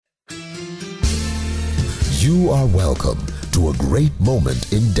You are welcome to a great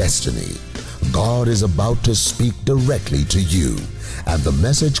moment in destiny. God is about to speak directly to you, and the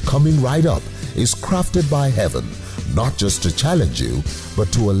message coming right up is crafted by heaven, not just to challenge you,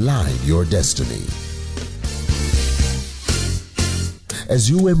 but to align your destiny. As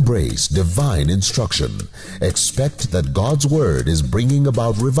you embrace divine instruction, expect that God's Word is bringing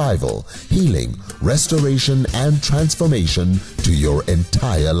about revival, healing, restoration, and transformation to your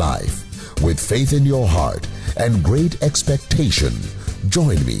entire life. With faith in your heart and great expectation,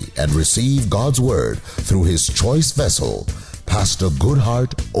 join me and receive God's Word through His choice vessel, Pastor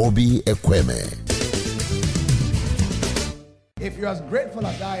Goodheart Obi Ekweme. If you're as grateful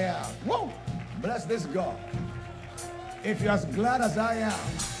as I am, whoa, bless this God. If you're as glad as I am,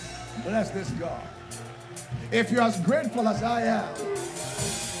 bless this God. If you're as grateful as I am,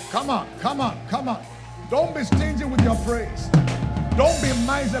 come on, come on, come on. Don't be stingy with your praise. Don't be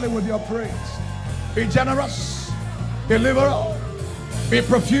miserly with your praise. Be generous, be liberal, be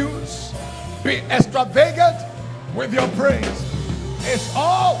profuse, be extravagant with your praise. It's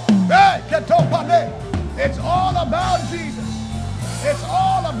all, hey, it's all about Jesus. It's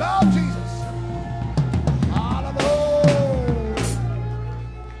all about Jesus.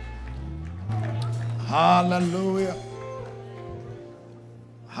 Hallelujah.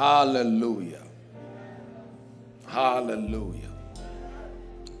 Hallelujah. Hallelujah.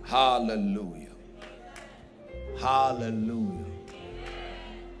 Hallelujah. Hallelujah.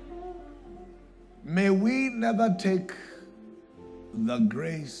 May we never take the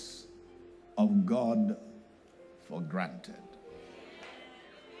grace of God for granted.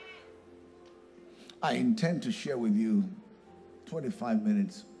 I intend to share with you 25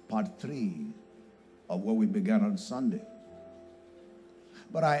 minutes, part 3 of where we began on Sunday.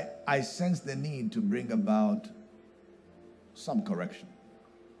 But I sense the need to bring about some correction.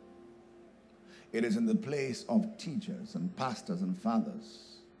 It is in the place of teachers and pastors and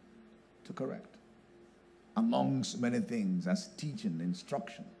fathers to correct. Amongst many things, as teaching,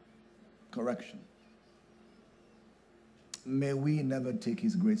 instruction, correction. May we never take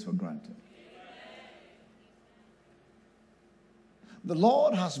His grace for granted. The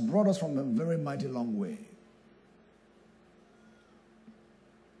Lord has brought us from a very mighty long way.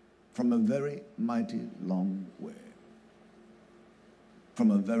 From a very mighty long way. From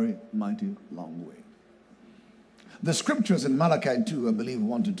a very mighty long way. The scriptures in Malachi 2, I believe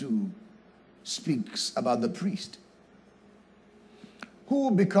 1-2, speaks about the priest who,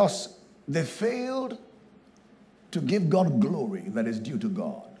 because they failed to give God glory that is due to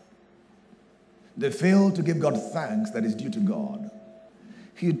God, they failed to give God thanks that is due to God,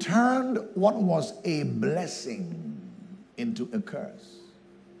 He turned what was a blessing into a curse.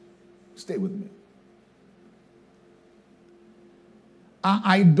 Stay with me.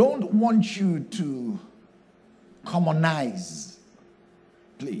 I don't want you to commonize,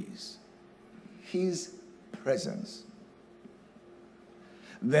 please, His presence.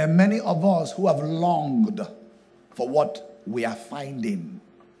 There are many of us who have longed for what we are finding.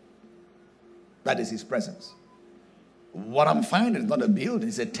 That is His presence. What I'm finding is not a building,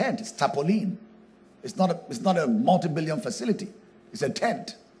 it's a tent, it's tarpaulin. It's not a multi-billion facility, it's a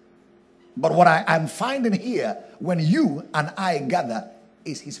tent. But what I'm finding here, when you and I gather,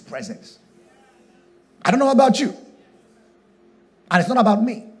 is His presence. I don't know about you. And it's not about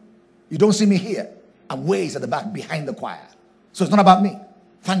me. You don't see me here. I'm ways at the back, behind the choir. So it's not about me.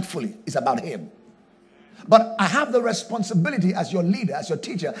 Thankfully, it's about Him. But I have the responsibility as your leader, as your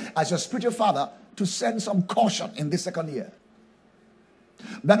teacher, as your spiritual father, to send some caution in this second year.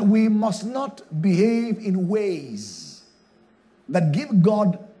 That we must not behave in ways that give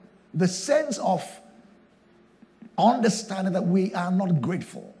God the sense of understanding that we are not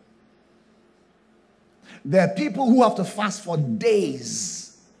grateful. There are people who have to fast for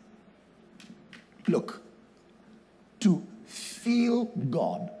days. Look, to feel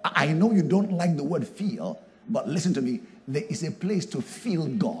God. I know you don't like the word feel, but listen to me. There is a place to feel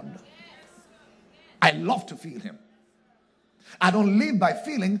God. I love to feel Him. I don't live by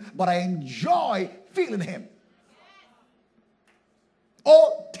feeling, but I enjoy feeling Him.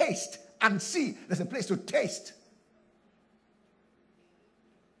 Oh, taste and see. There's a place to taste.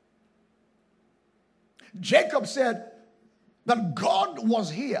 Jacob said that God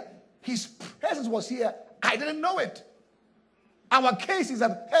was here. His presence was here. I didn't know it. Our case is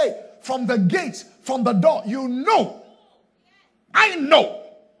that, hey, from the gates, from the door, you know. I know.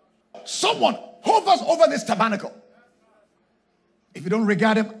 Someone hovers over this tabernacle. If you don't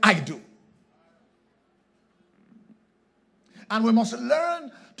regard Him, I do. And we must learn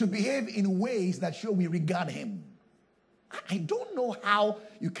to behave in ways that show we regard Him. I don't know how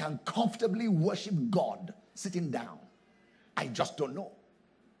you can comfortably worship God sitting down. I just don't know.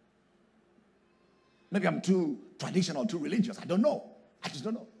 Maybe I'm too traditional, too religious. I don't know. I just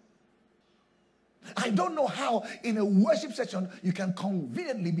don't know. I don't know how in a worship session you can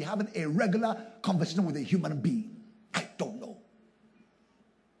conveniently be having a regular conversation with a human being. I don't know.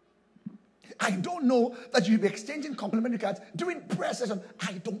 I don't know that you'll be exchanging complimentary cards during prayer session.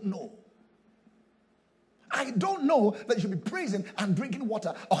 I don't know. I don't know that you should be praising and drinking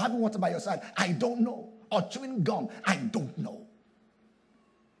water or having water by your side. I don't know. Or chewing gum. I don't know.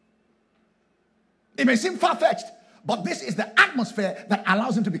 It may seem far-fetched, but this is the atmosphere that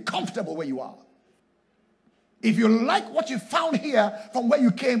allows him to be comfortable where you are. If you like what you found here from where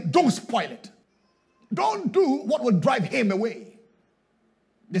you came, don't spoil it. Don't do what will drive him away.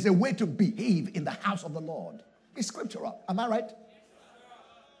 There's a way to behave in the house of the Lord. It's scriptural. Am I right?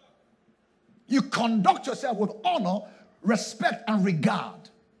 You conduct yourself with honor, respect, and regard.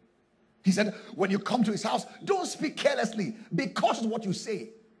 He said, when you come to his house, don't speak carelessly. Be cautious what you say.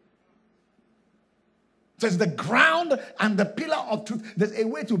 So it's the ground and the pillar of truth. There's a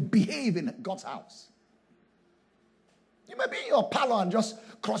way to behave in God's house. You may be in your parlor and just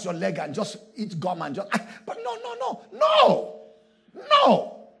cross your leg and just eat gum and just... But no.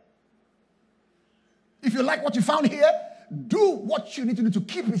 If you like what you found here, do what you need to do to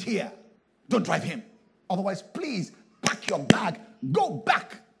keep it here. Don't drive him. Otherwise, please pack your bag. Go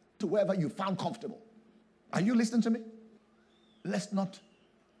back to wherever you found comfortable. Are you listening to me? Let's not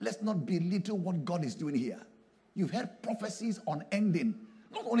belittle what God is doing here. You've heard prophecies on ending,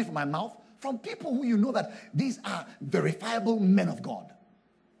 not only from my mouth, from people who you know that these are verifiable men of God.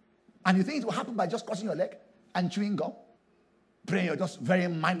 And you think it will happen by just crossing your leg and chewing gum? Praying, you're just very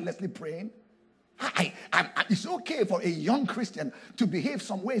mindlessly praying? It's okay for a young Christian to behave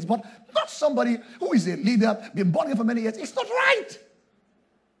some ways, but not somebody who is a leader, been born here for many years. It's not right.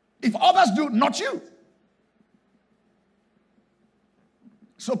 If others do, not you.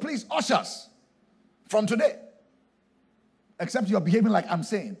 So please, ushers, from today, except you're behaving like I'm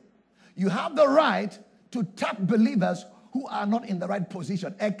saying, you have the right to tap believers who are not in the right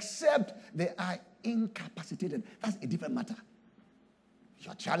position, except they are incapacitated. That's a different matter.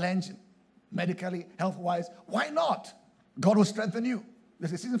 You're challenged medically, health-wise. Why not? God will strengthen you.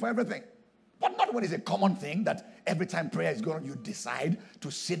 There's a season for everything. But not when it's a common thing that every time prayer is going on, you decide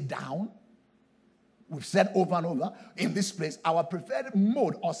to sit down. We've said over and over, in this place, our preferred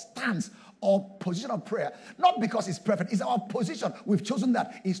mode or stance or position of prayer, not because it's perfect, it's our position. We've chosen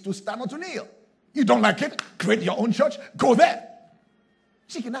that, is to stand or to kneel. You don't like it? Create your own church. Go there.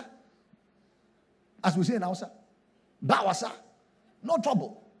 Chikina. As we say in Hausa, Bawasa. No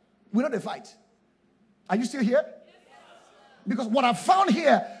trouble. We know the fight. Are you still here? Because what I found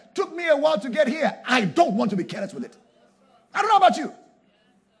here took me a while to get here. I don't want to be careless with it. I don't know about you.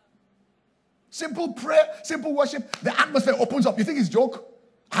 Simple prayer, simple worship, the atmosphere opens up. You think it's a joke?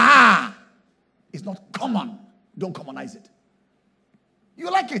 It's not common. Don't commonize it. You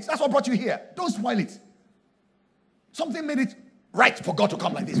like it. That's what brought you here. Don't spoil it. Something made it right for God to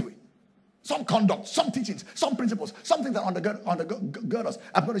come like this way. Some conduct, some teachings, some principles, something that undergird us.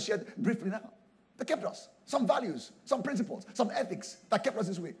 I'm going to share briefly now. That kept us. Some values, some principles, some ethics that kept us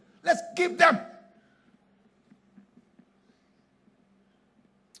this way. Let's keep them.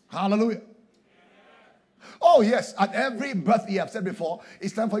 Hallelujah. Oh, yes. At every birth year, I've said before,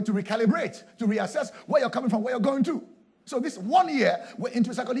 it's time for you to recalibrate, to reassess where you're coming from, where you're going to. So this 1 year, we're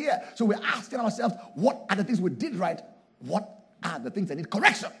into a second year. So we're asking ourselves, what are the things we did right? What are the things that need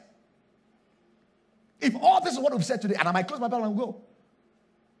correction? If all this is what we've said today, and I might close my Bible and go.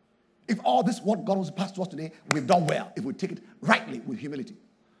 If all this is what God wants to pass to us today, we've done well. If we take it rightly with humility.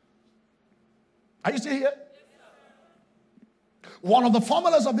 Are you still here? One of the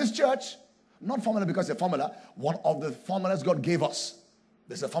formulas of this church, not formula because it's a formula, one of the formulas God gave us.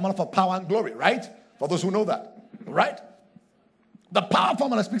 There's a formula for power and glory, right? For those who know that, right? The power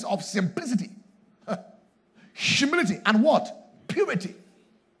formula speaks of simplicity, humility, and what? Purity.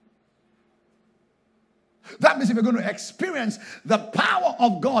 That means if you're going to experience the power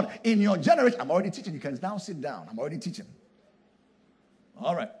of God in your generation, I'm already teaching. You can now sit down. I'm already teaching.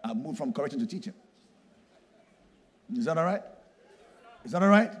 All right. I'll move from correction to teaching. Is that all right? Is that all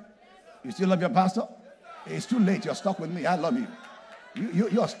right? You still love your pastor? It's too late. You're stuck with me. I love you.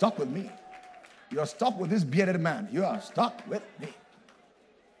 You're stuck with me. You're stuck with this bearded man. You are stuck with me.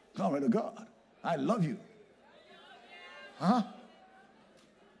 Glory to God. I love you. Huh?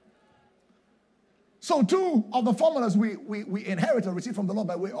 So two of the formulas we inherit or receive from the Lord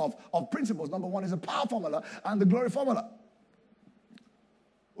by way of principles. Number one is the power formula and the glory formula.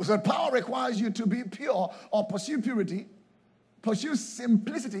 We said power requires you to be pure or pursue purity. Pursue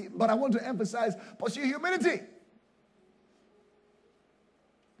simplicity, but I want to emphasize pursue humility.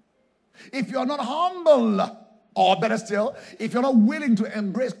 If you're not humble, or better still, if you're not willing to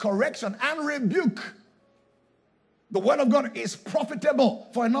embrace correction and rebuke, the word of God is profitable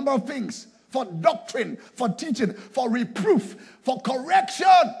for a number of things. For doctrine, for teaching, for reproof, for correction.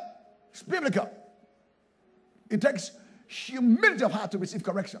 It's biblical. It takes humility of heart to receive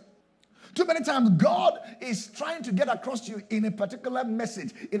correction. Too many times God is trying to get across to you in a particular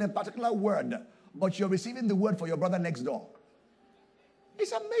message, in a particular word, but you're receiving the word for your brother next door.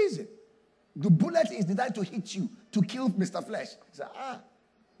 It's amazing. The bullet is designed to hit you, to kill Mr. Flesh. He said,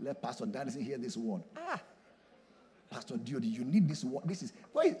 let Pastor Dennison hear this word. Pastor Diody, you need this word.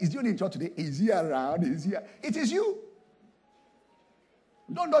 Why is Diody in church today? Is he around? Is he here? It is you.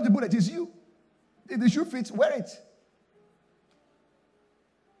 Don't dodge the bullet. It is you. If the shoe fits, wear it.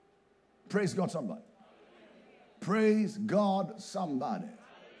 Praise God, somebody. Praise God, somebody.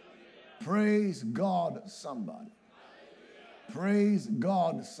 Praise God, somebody. Praise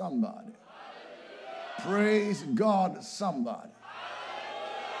God, somebody. Praise God, somebody.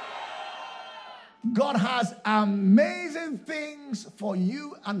 God has amazing things for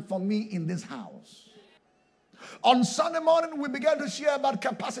you and for me in this house. On Sunday morning, we began to share about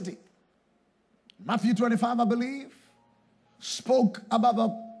capacity. Matthew 25, I believe, spoke about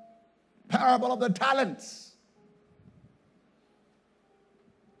the parable of the talents.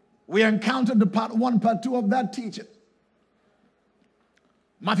 We encountered the part 1, part 2 of that teaching.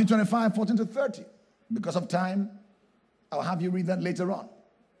 Matthew 25, 14 to 30. Because of time, I'll have you read that later on.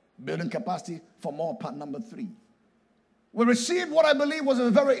 Building capacity for more, part number 3. We received what I believe was a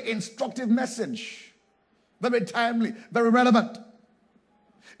very instructive message. Very timely, very relevant.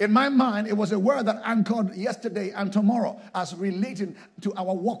 In my mind, it was a word that anchored yesterday and tomorrow as relating to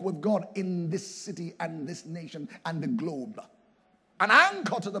our walk with God in this city and this nation and the globe. An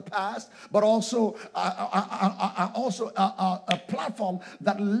anchor to the past, but also a platform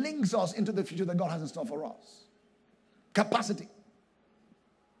that links us into the future that God has in store for us. Capacity.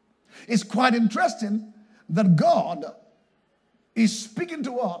 It's quite interesting that God is speaking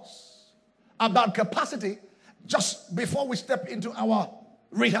to us about capacity just before we step into our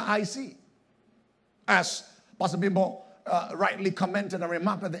Rita IC. As Pastor Bimbo rightly commented and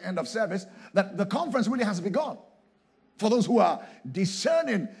remarked at the end of service, that the conference really has begun. For those who are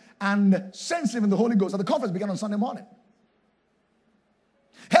discerning and sensitive in the Holy Ghost, that the conference began on Sunday morning.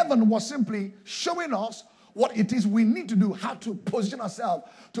 Heaven was simply showing us what it is we need to do, how to position ourselves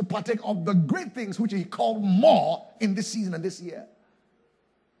to partake of the great things which he called more in this season and this year.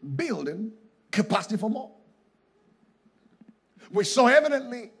 Building capacity for more. We saw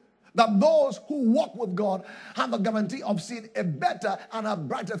evidently that those who walk with God have a guarantee of seeing a better and a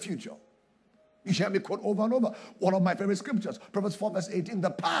brighter future. You hear me quote over and over one of my favorite scriptures, Proverbs 4 verse 18,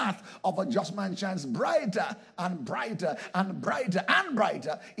 the path of a just man shines brighter and brighter and brighter and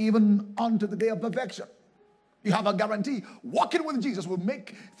brighter, even unto the day of perfection. You have a guarantee. Walking with Jesus will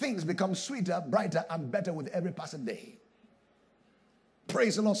make things become sweeter, brighter, and better with every passing day.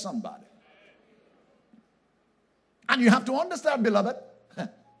 Praise the Lord, somebody. And you have to understand, beloved,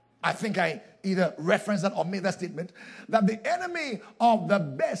 I think I either referenced that or made that statement, that the enemy of the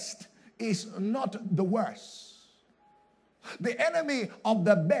best is not the worst. The enemy of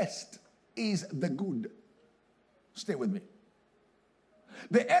the best is the good. Stay with me.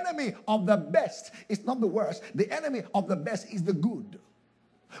 The enemy of the best is not the worst. The enemy of the best is the good.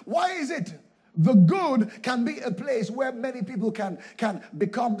 Why is it? The good can be a place where many people can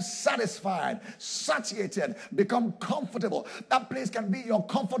become satisfied, satiated, become comfortable. That place can be your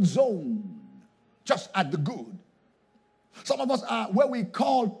comfort zone, just at the good. Some of us are where we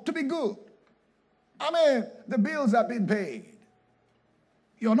call to be good. I mean, the bills are being paid.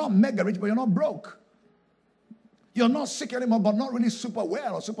 You're not mega rich, but you're not broke. You're not sick anymore, but not really super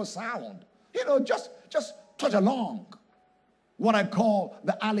well or super sound. You know, just trudge along. What I call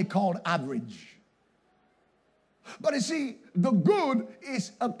the alley called average. But you see, the good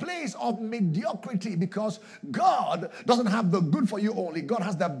is a place of mediocrity because God doesn't have the good for you only. God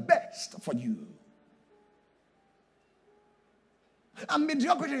has the best for you. And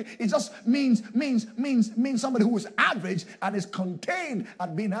mediocrity, it just means somebody who is average and is contained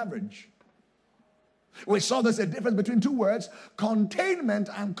at being average. We saw there's a difference between two words, containment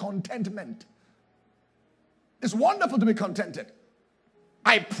and contentment. It's wonderful to be contented.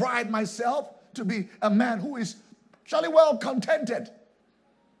 I pride myself to be a man who is jolly well contented.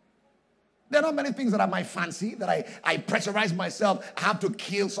 There are not many things that are my fancy, that I pressurize myself. I have to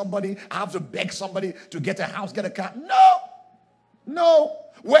kill somebody. I have to beg somebody to get a house, get a car. No.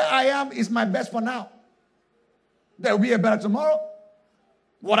 Where I am is my best for now. There will be a better tomorrow.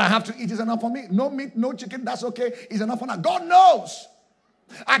 What I have to eat is enough for me. No meat, no chicken, that's okay. Is enough for now. God knows.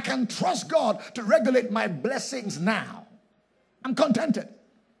 I can trust God to regulate my blessings now. I'm contented.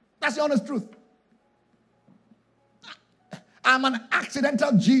 That's the honest truth. I'm an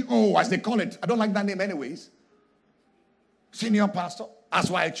accidental GO, as they call it. I don't like that name anyways. Senior pastor. That's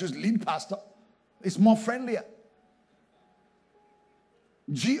why I choose lead pastor. It's more friendlier.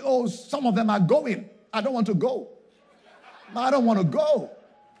 GOs, some of them are going. I don't want to go. I don't want to go.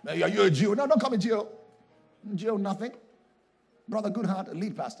 You're a GO. No, don't call me GO. GO, nothing. Brother Goodheart, a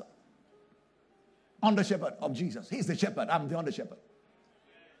lead pastor. Under shepherd of Jesus. He's the shepherd. I'm the under shepherd.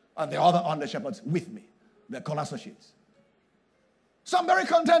 And the other under shepherds with me. They're called associates. So I'm very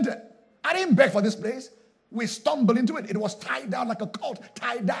contented. I didn't beg for this place. We stumbled into it. It was tied down like a cult,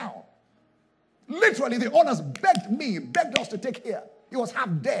 tied down. Literally, the owners begged us to take here. It was half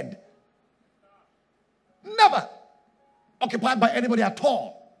dead. Never occupied by anybody at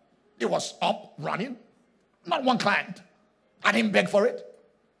all. It was up, running. Not one client. I didn't beg for it.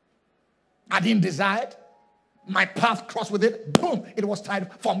 I didn't desire it. My path crossed with it. Boom. It was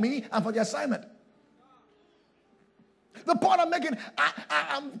tied for me and for the assignment. The point I'm making,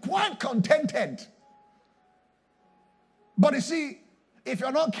 I'm quite contented. But you see, if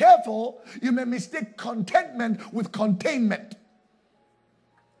you're not careful, you may mistake contentment with containment.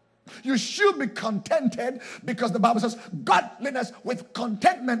 You should be contented because the Bible says godliness with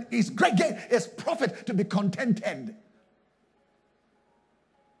contentment is great gain. It's profit to be contented.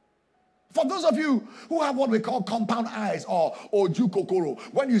 For those of you who have what we call compound eyes or oju kokoro,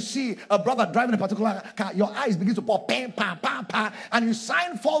 when you see a brother driving a particular car, your eyes begin to pop, pam, pam, pam, pam, and you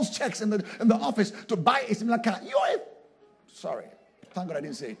sign false checks in the office to buy a similar car. Sorry, thank God I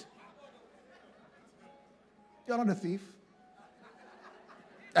didn't say it. You're not a thief.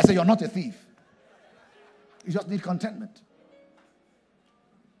 I say you're not a thief. You just need contentment.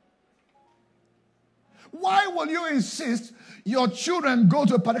 Why will you insist your children go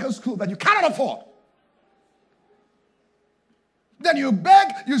to a particular school that you cannot afford? Then you beg,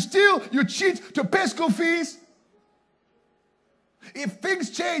 you steal, you cheat to pay school fees. If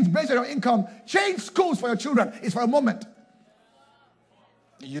things change based on your income, change schools for your children. It's for a moment.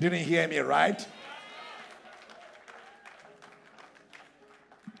 You didn't hear me, right?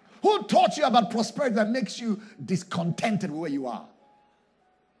 Who taught you about prosperity that makes you discontented with where you are?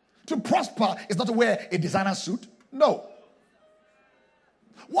 To prosper is not to wear a designer suit. No.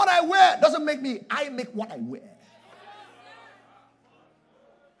 What I wear doesn't make me, I make what I wear.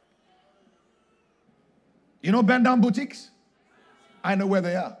 You know bend down boutiques? I know where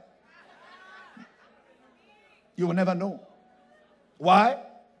they are. You will never know. Why?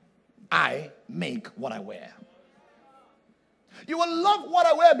 I make what I wear. You will love what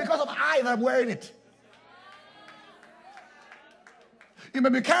I wear because of I that I'm wearing it. You may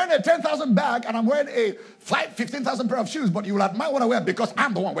be carrying a 10,000 bag and I'm wearing a 15,000 pair of shoes, but you will admire what I wear because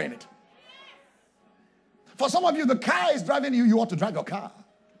I'm the one wearing it. For some of you, the car is driving you. You ought to drive your car.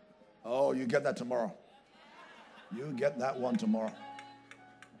 Oh, you get that tomorrow. You get that one tomorrow.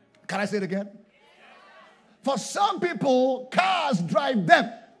 Can I say it again? For some people, cars drive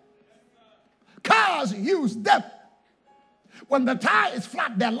them. Cars use them. When the tire is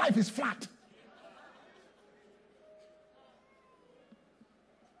flat, their life is flat.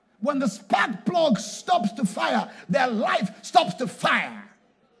 When the spark plug stops to fire, their life stops to fire.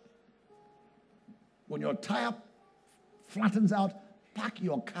 When your tire flattens out, park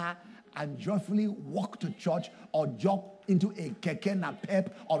your car and joyfully walk to church or jump into a keke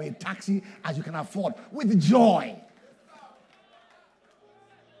napep or a taxi as you can afford with joy.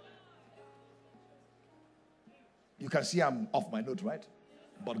 You can see I'm off my note, right?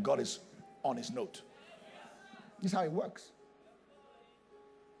 But God is on his note. This is how it works.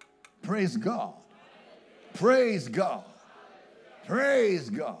 Praise God. Praise God.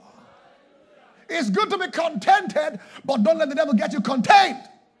 Praise God. It's good to be contented, but don't let the devil get you contained.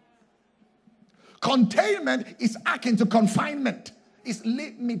 Containment is akin to confinement. It's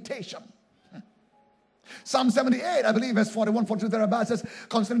limitation. Psalm 78, I believe, verse 41, 42, thereabouts says,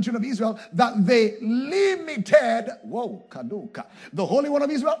 concerning the children of Israel, that they limited, the Holy One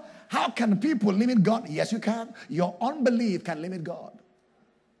of Israel. How can people limit God? Yes, you can. Your unbelief can limit God.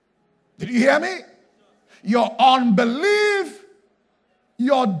 Did you hear me? Your unbelief,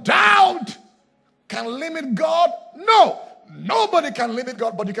 your doubt can limit God? No. Nobody can limit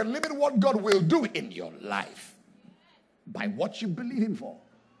God, but you can limit what God will do in your life by what you believe him for.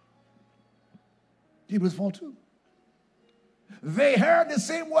 Hebrews 4:2. They heard the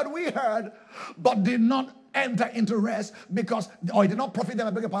same word we heard, but did not enter into rest because, or it did not profit them,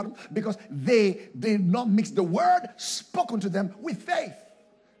 I beg your pardon, because they did not mix the word spoken to them with faith.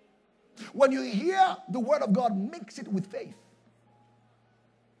 When you hear the word of God, mix it with faith.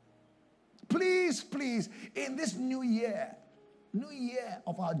 Please, please, in this new year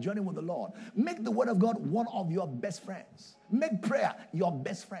of our journey with the Lord, make the word of God one of your best friends. Make prayer your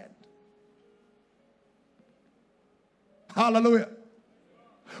best friend. Hallelujah.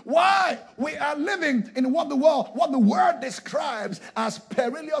 Why? We are living in what the word describes as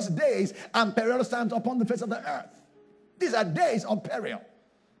perilous days and perilous times upon the face of the earth. These are days of peril.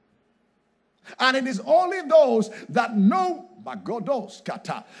 And it is only those that know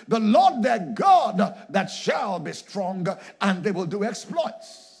the Lord their God that shall be strong, and they will do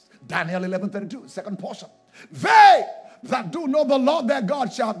exploits. Daniel 11:32, second portion. They that do know the Lord their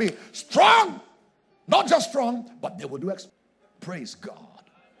God shall be strong. Not just strong, but they will do exploits. Praise God.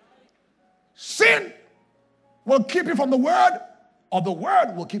 Sin will keep you from the word, or the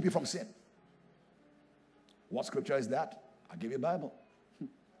word will keep you from sin. What scripture is that? I'll give you a Bible.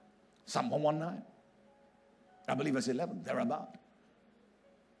 Psalm 119. I believe it's 11, thereabout.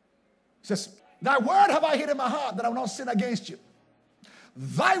 It says, thy word have I hid in my heart that I will not sin against you.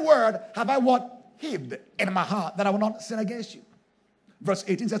 Thy word have I what? Hid in my heart that I will not sin against you. Verse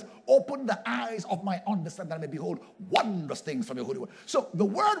 18 says, open the eyes of my understanding that I may behold wondrous things from your holy word. So the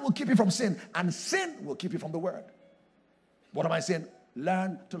word will keep you from sin, and sin will keep you from the word. What am I saying?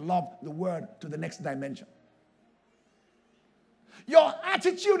 Learn to love the word to the next dimension. Your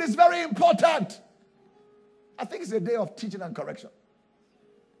attitude is very important. I think it's a day of teaching and correction.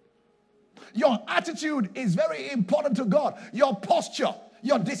 Your attitude is very important to God. Your posture,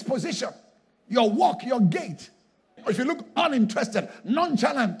 your disposition, your walk, your gait. If you look uninterested,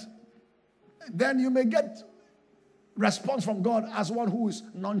 nonchalant, then you may get response from God as one who is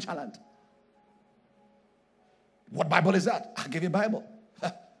nonchalant. What Bible is that? I'll give you a Bible.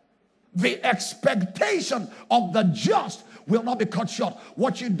 The expectation of the just will not be cut short.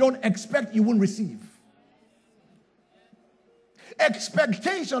 What you don't expect, you won't receive.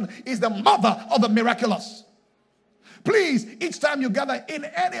 Expectation is the mother of the miraculous. Please, each time you gather in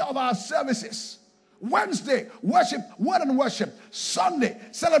any of our services, Wednesday, worship, word and worship, Sunday,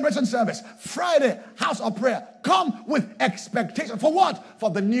 celebration service, Friday, house of prayer, come with expectation. For what? For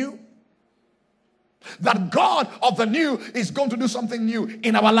the new. That God of the new is going to do something new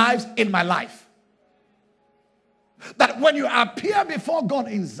in our lives, in my life. That when you appear before God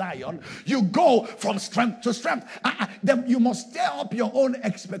in Zion, you go from strength to strength. Then you must stir up your own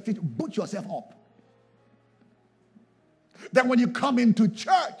expectation. Boot yourself up. Then when you come into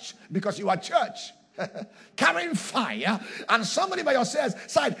church, because you are church, carrying fire, and somebody by your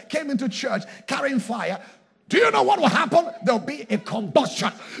side came into church carrying fire, do you know what will happen? There will be a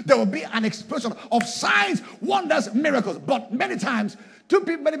combustion. There will be an explosion of signs, wonders, miracles. But many times,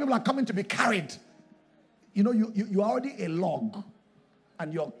 many people are coming to be carried. You know, you are already a log,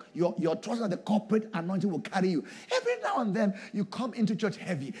 and you're trusting that the corporate anointing will carry you. Every now and then, you come into church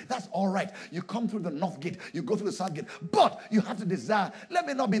heavy. That's all right. You come through the north gate. You go through the south gate. But you have to desire, let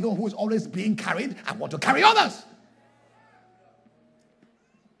me not be the one who is always being carried. I want to carry others.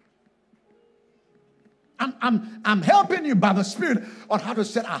 I'm helping you by the Spirit on how to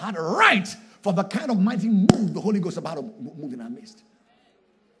set our heart right for the kind of mighty move the Holy Ghost is about to move in our midst.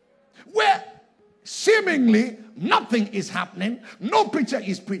 Where seemingly nothing is happening, no preacher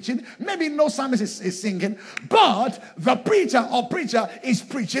is preaching, maybe no psalmist is singing, but the preacher or preacher is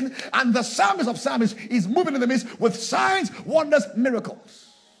preaching, and the psalmist of psalmists is moving in the midst with signs, wonders, miracles.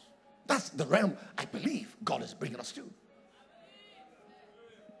 That's the realm I believe God is bringing us to.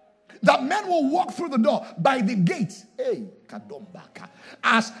 That men will walk through the door by the gate. Hey,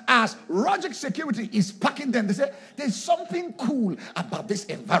 as Rogic Security is packing them, they say, there's something cool about this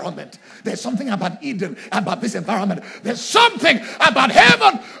environment. There's something about Eden, about this environment. There's something about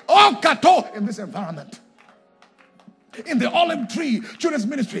heaven, oh, Kato, in this environment. In the Olive Tree Children's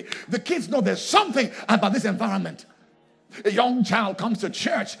Ministry, the kids know there's something about this environment. A young child comes to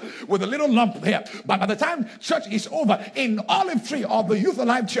church with a little lump here, but by the time church is over, in Olive Tree of the Youth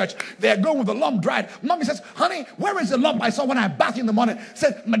Alive Church, they're going with the lump dried. Mommy says, honey, where is the lump I saw when I bathed in the morning?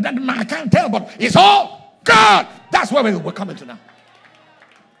 Said, I can't tell, but it's all God. That's where we're coming to now.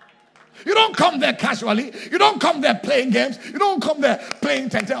 You don't come there casually. You don't come there playing games. You don't come there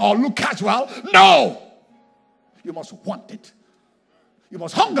playing tente or look casual. No. You must want it. You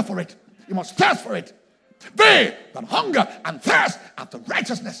must hunger for it. You must thirst for it. They that hunger and thirst after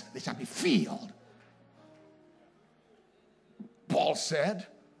righteousness, they shall be filled. Paul said,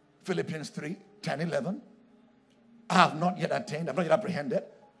 Philippians 3:10-11, I have not yet attained, I have not yet apprehended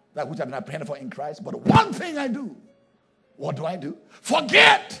that which I have been apprehended for in Christ. But one thing I do. What do I do?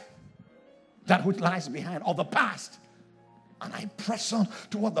 Forget that which lies behind of the past. And I press on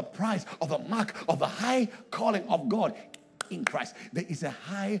toward the prize of the mark of the high calling of God in Christ. There is a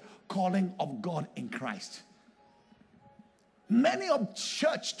high calling of God in Christ. Many of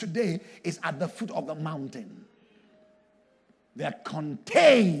church today is at the foot of the mountain. They are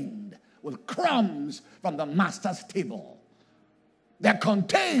contained with crumbs from the master's table. They're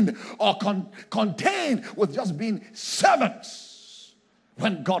contained or contained with just being servants.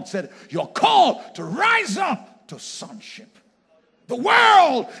 When God said, you're called to rise up to sonship. The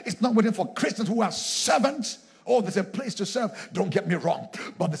world is not waiting for Christians who are servants. Oh, there's a place to serve. Don't get me wrong.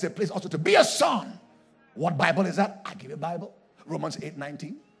 But there's a place also to be a son. What Bible is that? I give you a Bible. Romans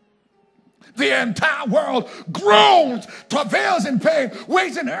 8:19. The entire world groans, travails in pain,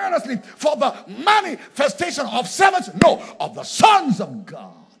 waiting earnestly for the manifestation of servants, no, of the sons of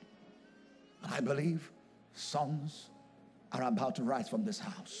God. And I believe sons are about to rise from this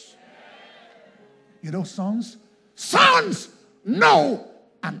house. You know, sons know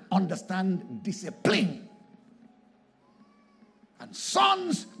and understand discipline. And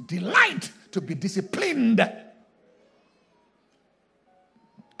sons delight to be disciplined.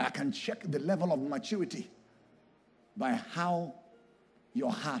 I can check the level of maturity by how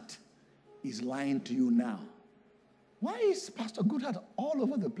your heart is lying to you now. Why is Pastor Goodheart all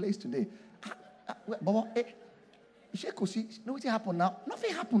over the place today? Baba, you know what happened now?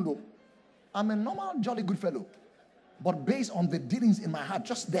 Nothing happened though. I'm a normal, jolly good fellow. But based on the dealings in my heart,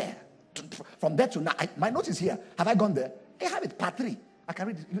 just there, from there to now, my note is here. Have I gone there? I have it, part 3. I can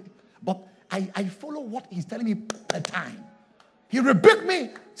read it. But I follow what he's telling me at the time. He rebuked me,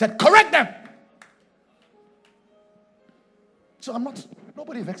 said, correct them. So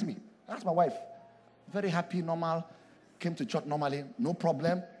nobody vexed me. I asked my wife, very happy, normal, came to church normally, no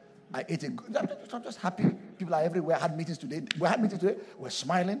problem. I ate it. I'm just happy. People are everywhere. I had meetings today. We're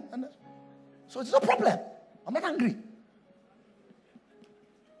smiling. So it's no problem. I'm not angry. In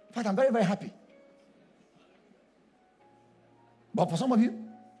fact, I'm very, very happy. But for some of you,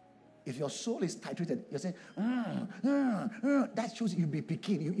 if your soul is titrated, you're saying, that shows you be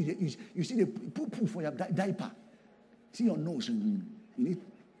picking. You see the poo-poo for your diaper. See your nose. You need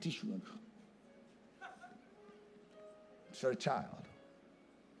tissue. It's a child.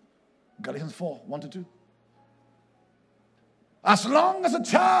 Galatians 4:1-2. As long as a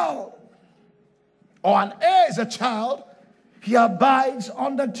child or an heir is a child, he abides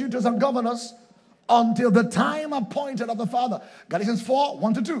under tutors and governors until the time appointed of the Father. Galatians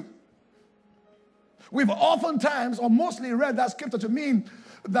 4:1-2. We've oftentimes or mostly read that scripture to mean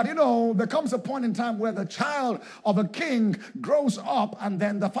that, there comes a point in time where the child of a king grows up and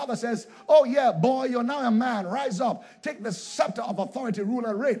then the father says, oh yeah, boy, you're now a man, rise up, take the scepter of authority, rule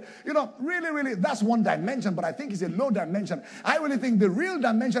and reign. Really, that's one dimension, but I think it's a low dimension. I really think the real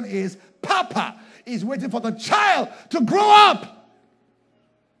dimension is Papa is waiting for the child to grow up.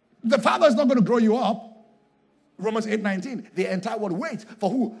 The father is not going to grow you up. Romans 8:19, the entire world waits for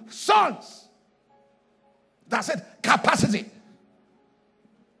who? Sons. That's it. Capacity.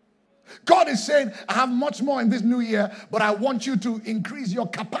 God is saying, I have much more in this new year, but I want you to increase your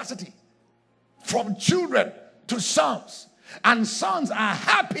capacity from children to sons. And sons are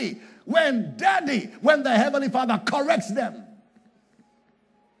happy when the Heavenly Father corrects them.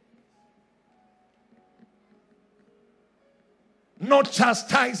 No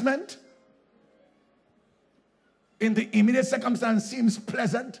chastisement in the immediate circumstance seems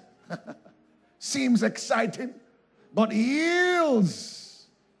pleasant. Seems exciting, but yields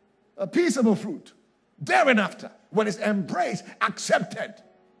a peaceable fruit thereafter when it's embraced, accepted.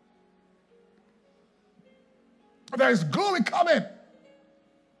 There is glory coming.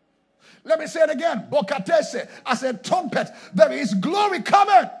 Let me say it again. Bokatese, I said trumpet, there is glory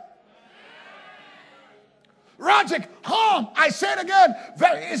coming. Rajik, horn, I say it again,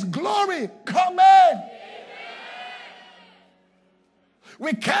 there is glory coming.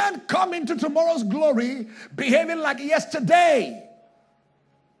 We can't come into tomorrow's glory behaving like yesterday.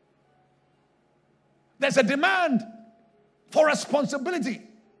 There's a demand for responsibility.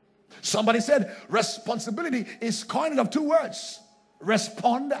 Somebody said responsibility is coined of 2 words.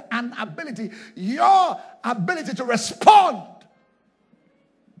 Respond and ability. Your ability to respond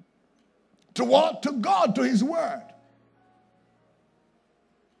to what? To God, to His word.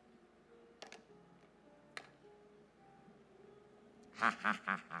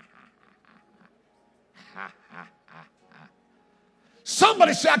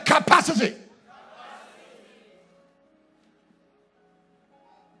 Somebody say capacity.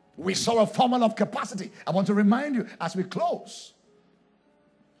 We saw a formula of capacity. I want to remind you as we close.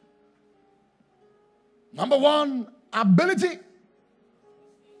 Number one, ability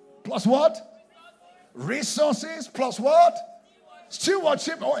plus what? Resources plus what?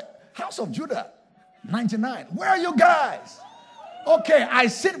 Stewardship. Oh, House of Judah, 99. Where are you guys? Okay, I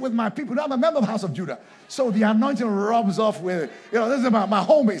sit with my people. Now I'm a member of House of Judah. So the anointing rubs off with, this is my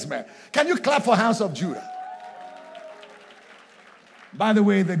homies, man. Can you clap for House of Judah? By the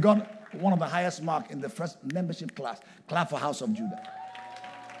way, they got one of the highest marks in the first membership class. Clap for House of Judah.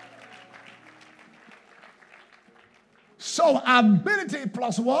 So ability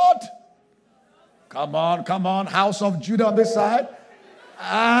plus what? Come on. House of Judah on this side.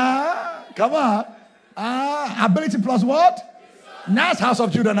 Come on. Ability plus what? That's House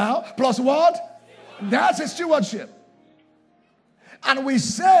of Judah now. Plus what? That's his stewardship. And we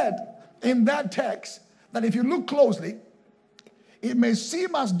said in that text that if you look closely, it may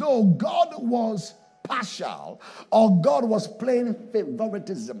seem as though God was partial or God was playing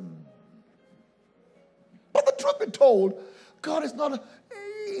favoritism. But the truth be told, God is not,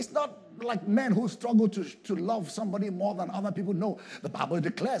 it's not like men who struggle to love somebody more than other people. No, the Bible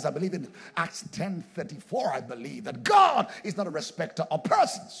declares, I believe in Acts 10:34, I believe, that God is not a respecter of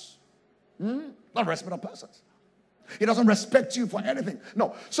persons. Not a respecter of persons. He doesn't respect you for anything.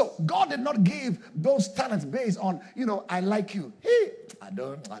 No. So God did not give those talents based on, I like you. Hey, I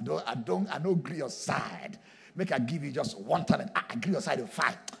don't agree your side. Make I give you just one talent. I agree your side of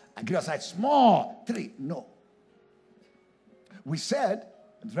 5. I agree your side small 3. No. We said,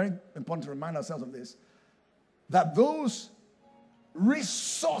 it's very important to remind ourselves of this, that those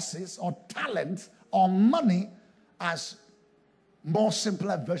resources or talents or money, as more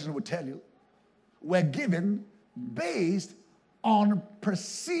simpler version would tell you, were given based on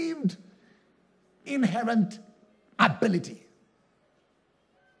perceived inherent ability.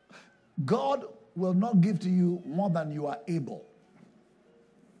 God will not give to you more than you are able.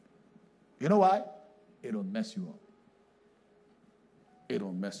 You know why? It'll mess you up.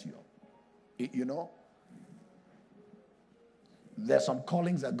 It'll mess you up. There's some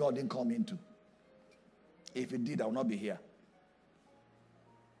callings that God didn't call me into. If He did, I will not be here.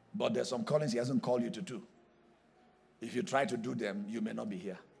 But there's some callings He hasn't called you to do. If you try to do them, you may not be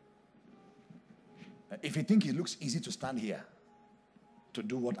here. If you think it looks easy to stand here to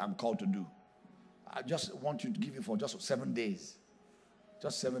do what I'm called to do, I just want you to give you for just 7 days.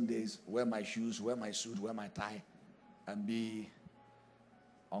 Just 7 days, wear my shoes, wear my suit, wear my tie, and be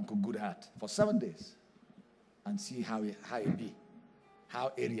Uncle Goodheart for 7 days. And see how it be.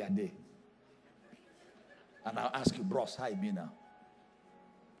 How area day. And I'll ask you, bros, how it be now?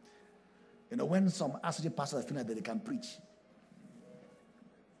 When some associate pastors feel like that they can preach,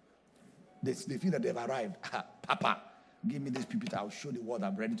 they feel that they've arrived. Papa, give me this pulpit, I'll show the world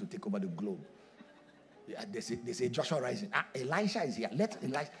I'm ready to take over the globe. Yeah, they say Joshua rising. Elisha is here. Let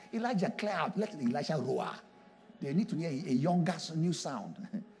Elijah clear out. Let Elisha roar. They need to hear a younger, new sound.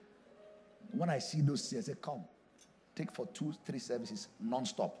 When I see those, I say, come. Take for 2-3 services,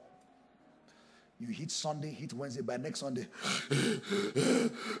 non-stop. You hit Sunday, hit Wednesday, by next Sunday.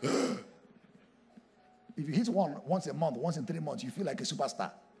 If you hit once a month, once in 3 months, you feel like a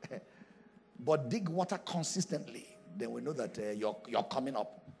superstar. But dig water consistently, then we know that you're coming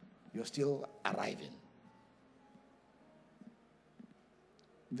up. You're still arriving.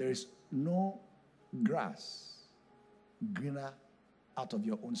 There is no grass greener out of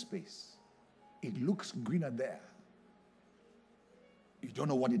your own space. It looks greener there. You don't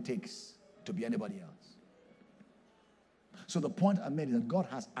know what it takes to be anybody else. So the point I made is that God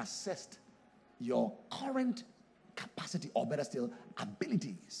has assessed your current capacity, or better still,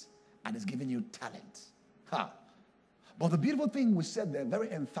 abilities, and is giving you talent. But the beautiful thing we said there,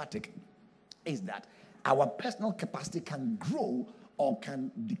 very emphatic, is that our personal capacity can grow or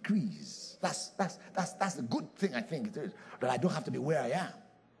can decrease. That's the good thing, I think, it is, that I don't have to be where I am.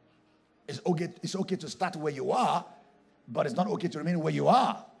 It's okay to start where you are, but it's not okay to remain where you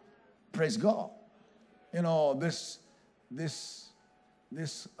are. Praise God. This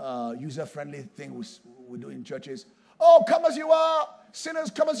user-friendly thing we do in churches. Oh, come as you are.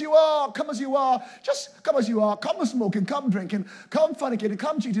 Sinners, come as you are. Come as you are. Just come as you are. Come smoking, come drinking, come fornicating,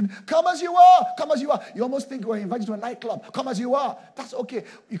 come cheating. Come as you are. Come as you are. You almost think we're invited to a nightclub. Come as you are. That's okay.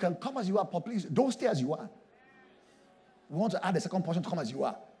 You can come as you are, but please don't stay as you are. We want to add a second portion to come as you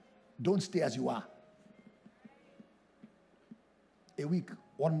are. Don't stay as you are. A week,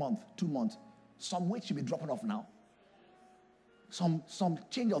 1 month, 2 months. Some weight should be dropping off now. Some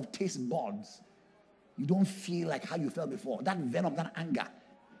change of taste buds. You don't feel like how you felt before. That venom, that anger,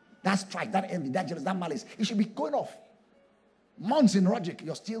 that strife, that envy, that jealousy, that malice, it should be going off. Months in Rogic,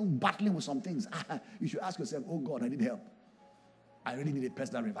 you're still battling with some things. You should ask yourself, oh God, I need help. I really need a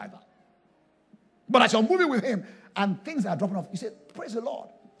personal revival. But as you're moving with him and things are dropping off, you say, praise the Lord.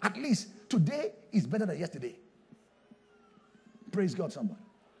 At least today is better than yesterday. Praise God, somebody.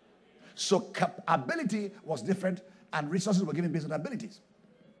 So ability was different and resources were given based on abilities.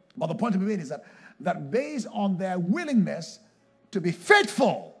 But the point to be made is that based on their willingness to be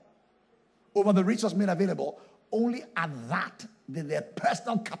faithful over the resource made available, only at that did their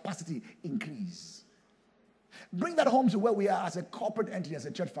personal capacity increase. Bring that home to where we are as a corporate entity, as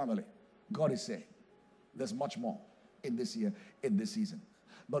a church family. God is saying, there's much more in this year, in this season.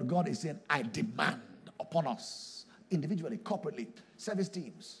 But God is saying, I demand upon us, individually, corporately, service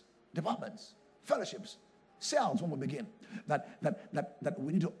teams, departments, fellowships, cells when we begin, that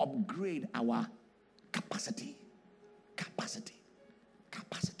we need to upgrade our capacity. Capacity.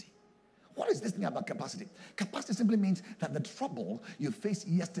 What is this thing about capacity? Capacity simply means that the trouble you faced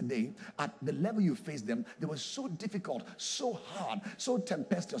yesterday, at the level you faced them, they were so difficult, so hard, so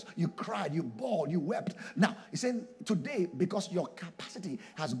tempestuous. You cried, you bawled, you wept. Now, he's saying today, because your capacity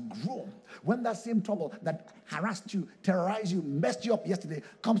has grown, when that same trouble that harassed you, terrorized you, messed you up yesterday,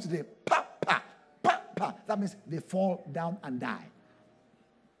 comes today, pa, pa, pa, pa. That means they fall down and die.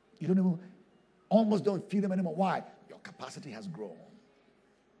 You almost don't feel them anymore. Why? Your capacity has grown.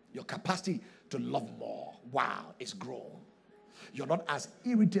 Your capacity to love more, wow, it's grown. You're not as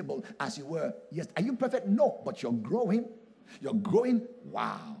irritable as you were yesterday. Are you perfect? No, but you're growing. You're growing,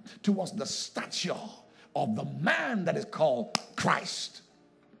 wow, towards the stature of the man that is called Christ.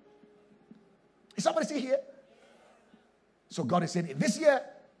 Is somebody still here? So God is saying, in this year,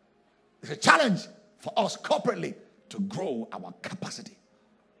 it's a challenge for us corporately to grow our capacity.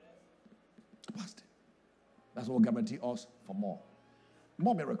 Capacity. That's what will guarantee us for more.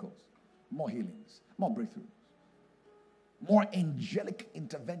 More miracles, more healings, more breakthroughs, more angelic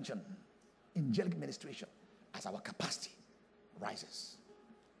intervention, angelic ministration as our capacity rises.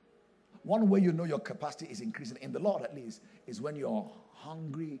 One way you know your capacity is increasing, in the Lord at least, is when you're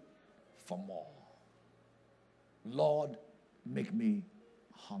hungry for more. Lord, make me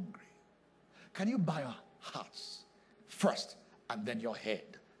hungry. Can you bow your hearts first and then your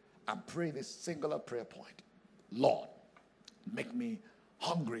head and pray this singular prayer point? Lord, make me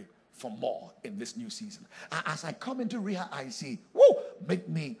hungry for more in this new season. As I come into Reha, I see, make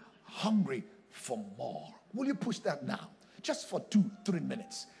me hungry for more. Will you push that now? Just for 2-3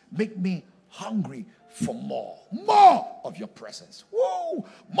 minutes. Make me hungry for more. More of your presence.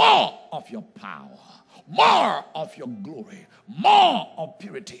 More of your power. More of your glory. More of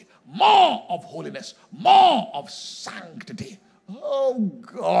purity. More of holiness. More of sanctity. Oh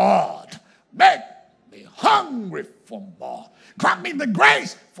God, make me hungry for more. Grant me the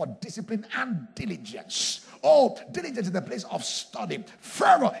grace for discipline and diligence. Oh, diligence in the place of study,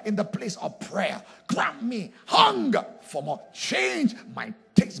 fervor in the place of prayer. Grant me hunger for more. Change my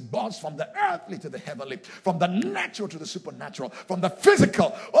taste buds from the earthly to the heavenly, from the natural to the supernatural, from the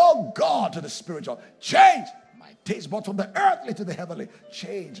physical, oh God, to the spiritual. Change my taste buds from the earthly to the heavenly.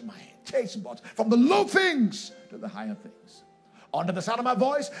 Change my taste buds from the low things to the higher things. Under the sound of my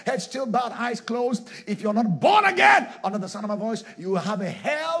voice, head still bowed, eyes closed. If you're not born again, under the sound of my voice, you will have a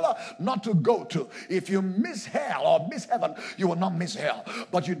hell not to go to. If you miss hell or miss heaven, you will not miss hell.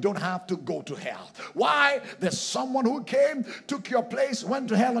 But you don't have to go to hell. Why? There's someone who came, took your place, went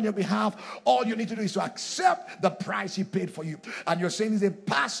to hell on your behalf. All you need to do is to accept the price he paid for you. And you're saying,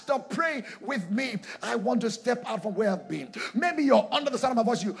 Pastor, pray with me. I want to step out from where I've been. Maybe you're under the sound of my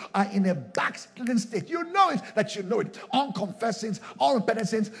voice. You are in a backslidden state. You know it, that you know it. Unconfessed sins, all repentant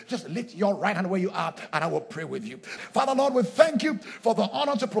sins, just lift your right hand where you are and I will pray with you. Father, Lord, we thank you for the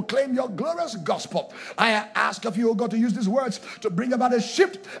honor to proclaim your glorious gospel. I ask of you, oh God, to use these words to bring about a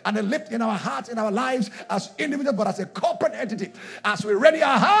shift and a lift in our hearts, in our lives as individuals, but as a corporate entity, as we ready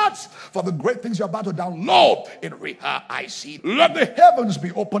our hearts for the great things you're about to download in Reha IC. Let the heavens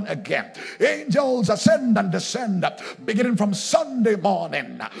be open again. Angels ascend and descend, beginning from Sunday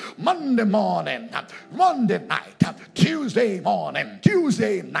morning, Monday morning, Monday night, Tuesday morning,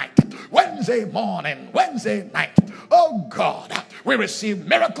 Tuesday night, Wednesday morning, Wednesday night. Oh God, we receive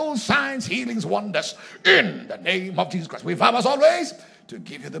miracles, signs, healings, wonders in the name of Jesus Christ. We vow as always to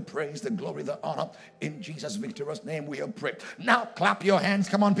give you the praise, the glory, the honor. In Jesus' victorious name we have prayed. Now clap your hands.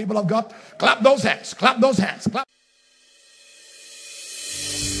 Come on, people of God. Clap those hands. Clap those hands. Clap.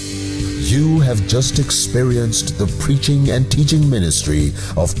 You have just experienced the preaching and teaching ministry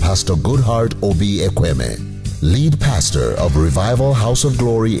of Pastor Goodheart Obi Ekweme, lead pastor of Revival House of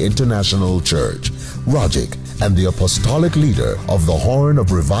Glory International Church, Rogic, and the apostolic leader of the Horn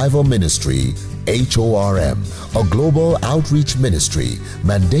of Revival Ministry, HORM, a global outreach ministry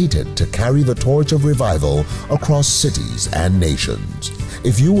mandated to carry the torch of revival across cities and nations.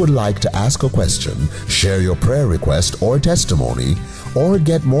 If you would like to ask a question, share your prayer request or testimony, or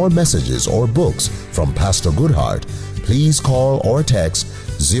get more messages or books from Pastor Goodheart, please call or text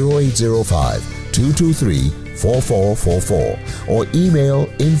 0805-223-4444 or email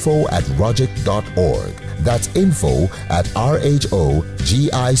info@rogic.org. That's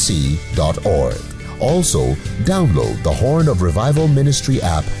info@rhogic.org. Also, download the Horn of Revival Ministry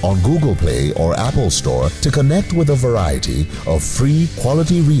app on Google Play or Apple Store to connect with a variety of free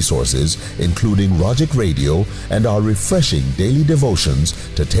quality resources, including Rogic Radio and our refreshing daily devotions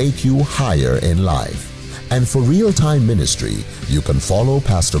to take you higher in life. And for real-time ministry, you can follow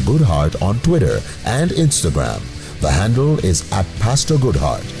Pastor Goodheart on Twitter and Instagram. The handle is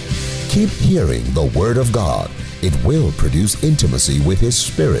 @PastorGoodheart. Keep hearing the Word of God. It will produce intimacy with His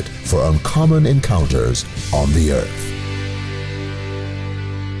Spirit for uncommon encounters on the earth.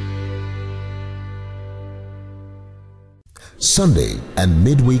 Sunday and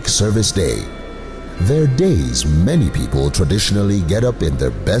midweek service day. There are days many people traditionally get up in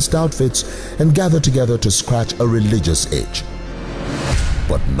their best outfits and gather together to scratch a religious itch.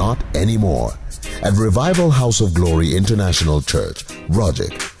 But not anymore. At Revival House of Glory International Church,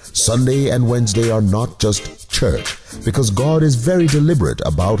 Rogic, Sunday and Wednesday are not just church, because God is very deliberate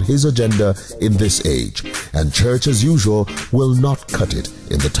about His agenda in this age, and church as usual will not cut it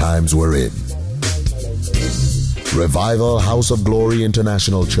in the times we're in. Revival House of Glory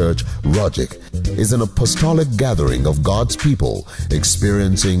International Church, Rogic, is an apostolic gathering of God's people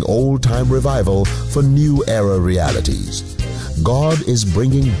experiencing old-time revival for new era realities. God is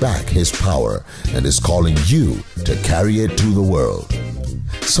bringing back His power and is calling you to carry it to the world.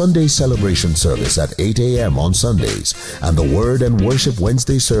 Sunday celebration service at 8 a.m. on Sundays, and the Word and Worship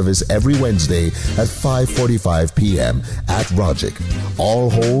Wednesday service every Wednesday at 5:45 p.m. at Rogic. All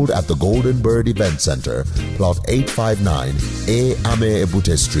hold at the Golden Bird Event Center, plot 859 A Ame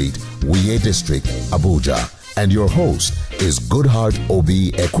Ebute Street, Wuye District, Abuja. And your host is Goodheart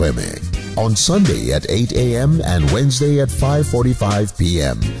Obi Ekweme. On Sunday at 8 a.m. and Wednesday at 5:45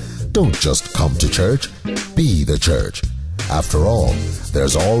 p.m. Don't just come to church, be the church. After all,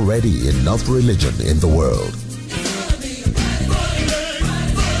 there's already enough religion in the world.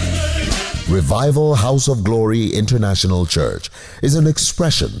 Revival House of Glory International Church is an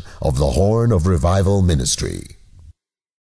expression of the Horn of Revival Ministry.